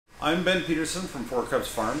I'm Ben Peterson from Four Cubs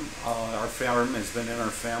Farm. Our farm has been in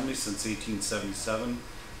our family since 1877.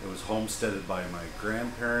 It was homesteaded by my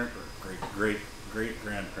grandparent or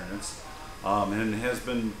great-great-great-grandparents, and has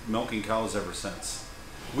been milking cows ever since.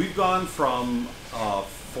 We've gone from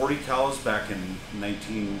 40 cows back in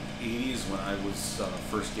 1980s when I was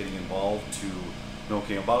first getting involved to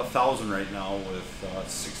milking about 1,000 right now with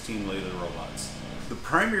 16 lathe robots. The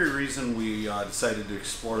primary reason we decided to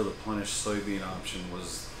explore the Plenish soybean option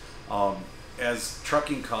was as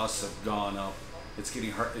trucking costs have gone up, it's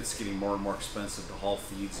getting more and more expensive to haul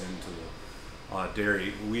feeds into the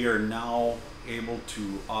dairy. We are now able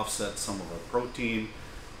to offset some of our protein,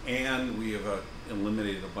 and we have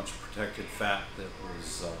eliminated a bunch of protected fat that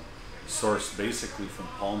was sourced basically from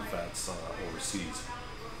palm fats overseas.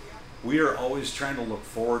 We are always trying to look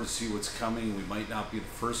forward to see what's coming. We might not be the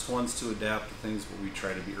first ones to adapt to things, but we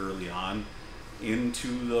try to be early on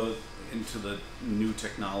into the new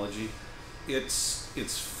technology. It's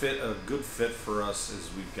a good fit for us as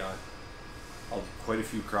we've got quite a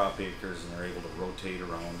few crop acres and they're able to rotate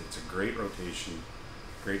around. It's a great rotation,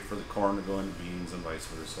 great for the corn to go into beans and vice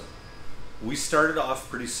versa. We started off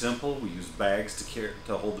pretty simple. We used bags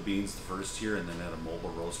to hold the beans the first year and then had a mobile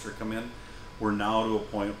roaster come in. We're now to a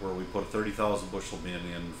point where we put a 30,000 bushel bin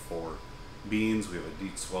in for beans. We have a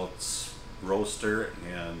Deep Swelts roaster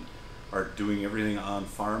and are doing everything on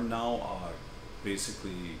farm now.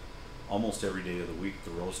 Basically almost every day of the week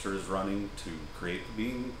the roaster is running to create the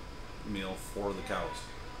bean meal for the cows.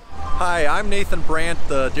 Hi, I'm Nathan Brandt,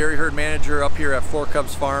 the dairy herd manager up here at Four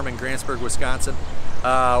Cubs Farm in Grantsburg, Wisconsin.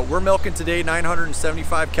 We're milking today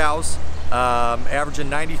 975 cows, averaging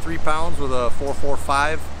 93 pounds with a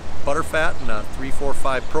 445 butterfat and a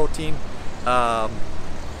 345 protein.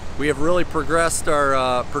 We have really progressed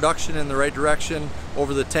our production in the right direction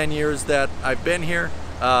over the 10 years that I've been here.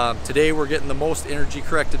 Today we're getting the most energy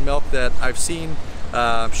corrected milk that I've seen,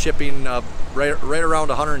 shipping right around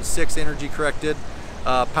 106 energy corrected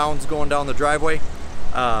pounds going down the driveway.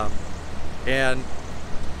 And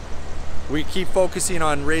we keep focusing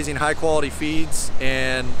on raising high quality feeds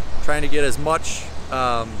and trying to get as much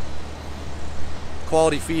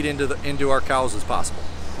quality feed into our cows as possible.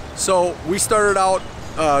 So we started out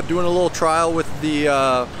doing a little trial with the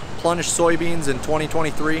Plenish soybeans in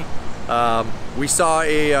 2023. We saw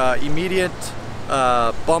a immediate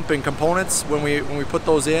bump in components when we put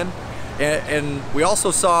those in, and we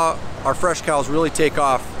also saw our fresh cows really take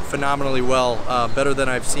off phenomenally well, better than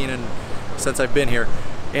I've seen since I've been here.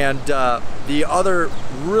 And the other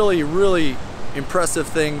really impressive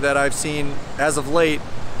thing that I've seen as of late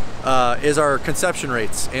is our conception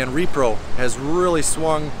rates, and repro has really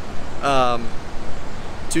swung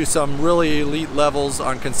to some really elite levels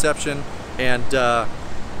on conception, and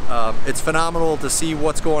it's phenomenal to see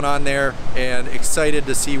what's going on there and excited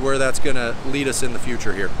to see where that's going to lead us in the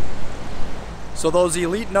future here. So those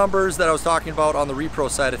elite numbers that I was talking about on the repro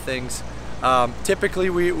side of things, typically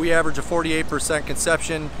we average a 48%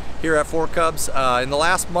 conception here at Four Cubs. In the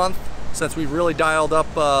last month, since we've really dialed up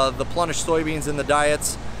the Plenish soybeans in the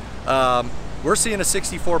diets, we're seeing a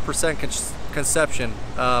 64% conception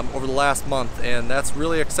over the last month, and that's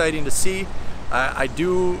really exciting to see. I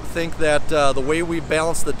do think that the way we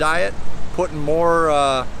balance the diet, putting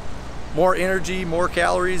more energy, more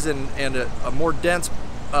calories, and a more dense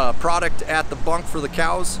product at the bunk for the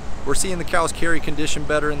cows, we're seeing the cows carry condition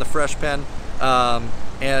better in the fresh pen,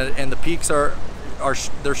 and the peaks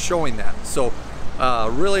they're showing that. So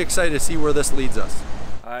really excited to see where this leads us.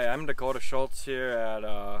 Hi, I'm Dakota Schultz here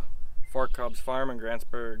at Four Cubs Farm in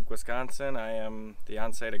Grantsburg, Wisconsin. I am the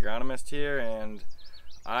on-site agronomist here, and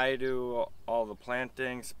I do all the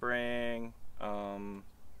planting, spraying,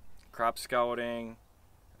 crop scouting,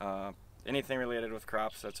 anything related with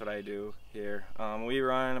crops. That's what I do here. We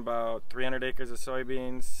run about 300 acres of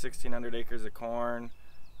soybeans, 1,600 acres of corn,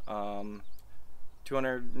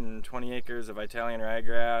 220 acres of Italian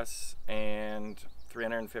ryegrass, and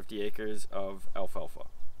 350 acres of alfalfa.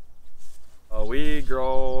 We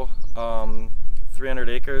grow 300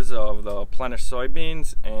 acres of the Plenish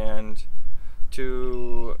soybeans, and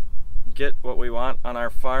to get what we want on our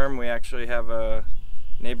farm, we actually have a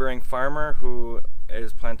neighboring farmer who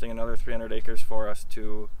is planting another 300 acres for us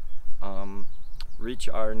to reach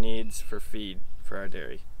our needs for feed for our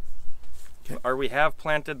dairy. Okay. We have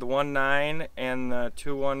planted the 1.9 and the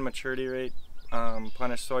 2.1 maturity rate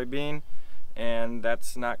Plenish soybean, and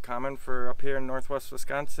that's not common for up here in northwest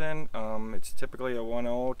Wisconsin. It's typically a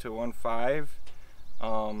 1.0 to 1.5.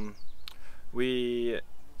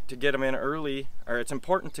 To get them in early, or it's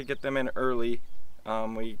important to get them in early.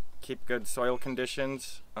 We keep good soil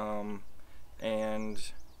conditions, and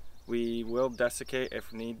We will desiccate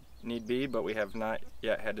if need be, but we have not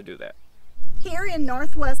yet had to do that. Here in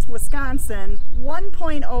northwest Wisconsin,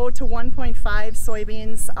 1.0 to 1.5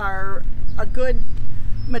 soybeans are a good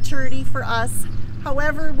maturity for us.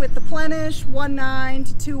 However, with the Plenish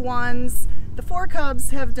 1.9 to 2.1s, the 4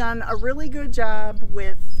 cubs have done a really good job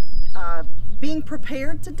with being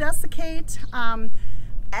prepared to desiccate.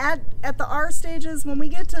 At the R stages, when we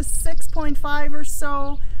get to 6.5 or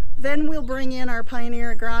so, then we'll bring in our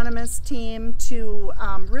Pioneer agronomist team to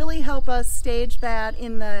really help us stage that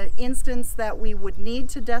in the instance that we would need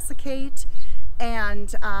to desiccate.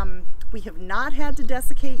 And we have not had to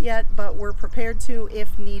desiccate yet, but we're prepared to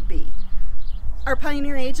if need be. Our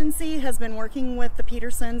Pioneer agency has been working with the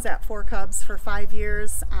Petersons at 4 Cubs for 5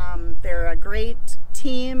 years. They're a great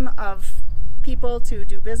team of people to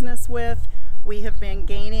do business with. We have been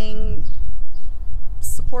gaining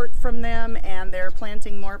support from them, and they're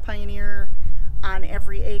planting more Pioneer on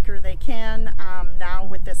every acre they can. Now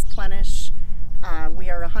with this Plenish, we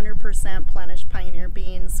are 100% Plenish Pioneer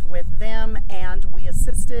beans with them, and we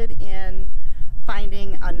assisted in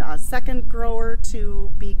finding a second grower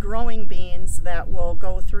to be growing beans that will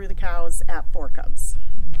go through the cows at 4 Cubs.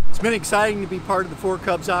 It's been exciting to be part of the 4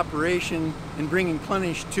 Cubs operation and bringing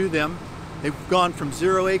Plenish to them. They've gone from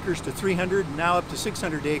 0 acres to 300 and now up to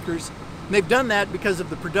 600 acres. And they've done that because of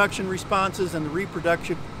the production responses and the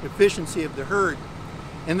reproductive efficiency of the herd.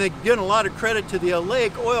 And they've given a lot of credit to the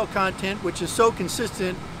oleic oil content, which is so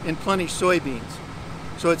consistent in Plenish soybeans.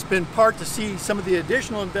 So it's been part to see some of the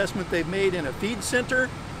additional investment they've made in a feed center,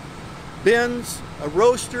 bins, a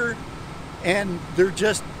roaster, and they're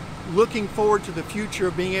just looking forward to the future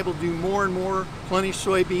of being able to do more and more Plenish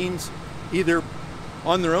soybeans, either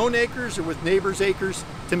on their own acres or with neighbors' acres,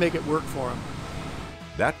 to make it work for them.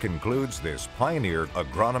 That concludes this Pioneer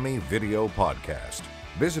Agronomy video podcast.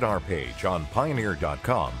 Visit our page on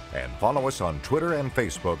pioneer.com and follow us on Twitter and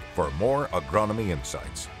Facebook for more agronomy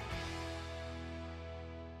insights.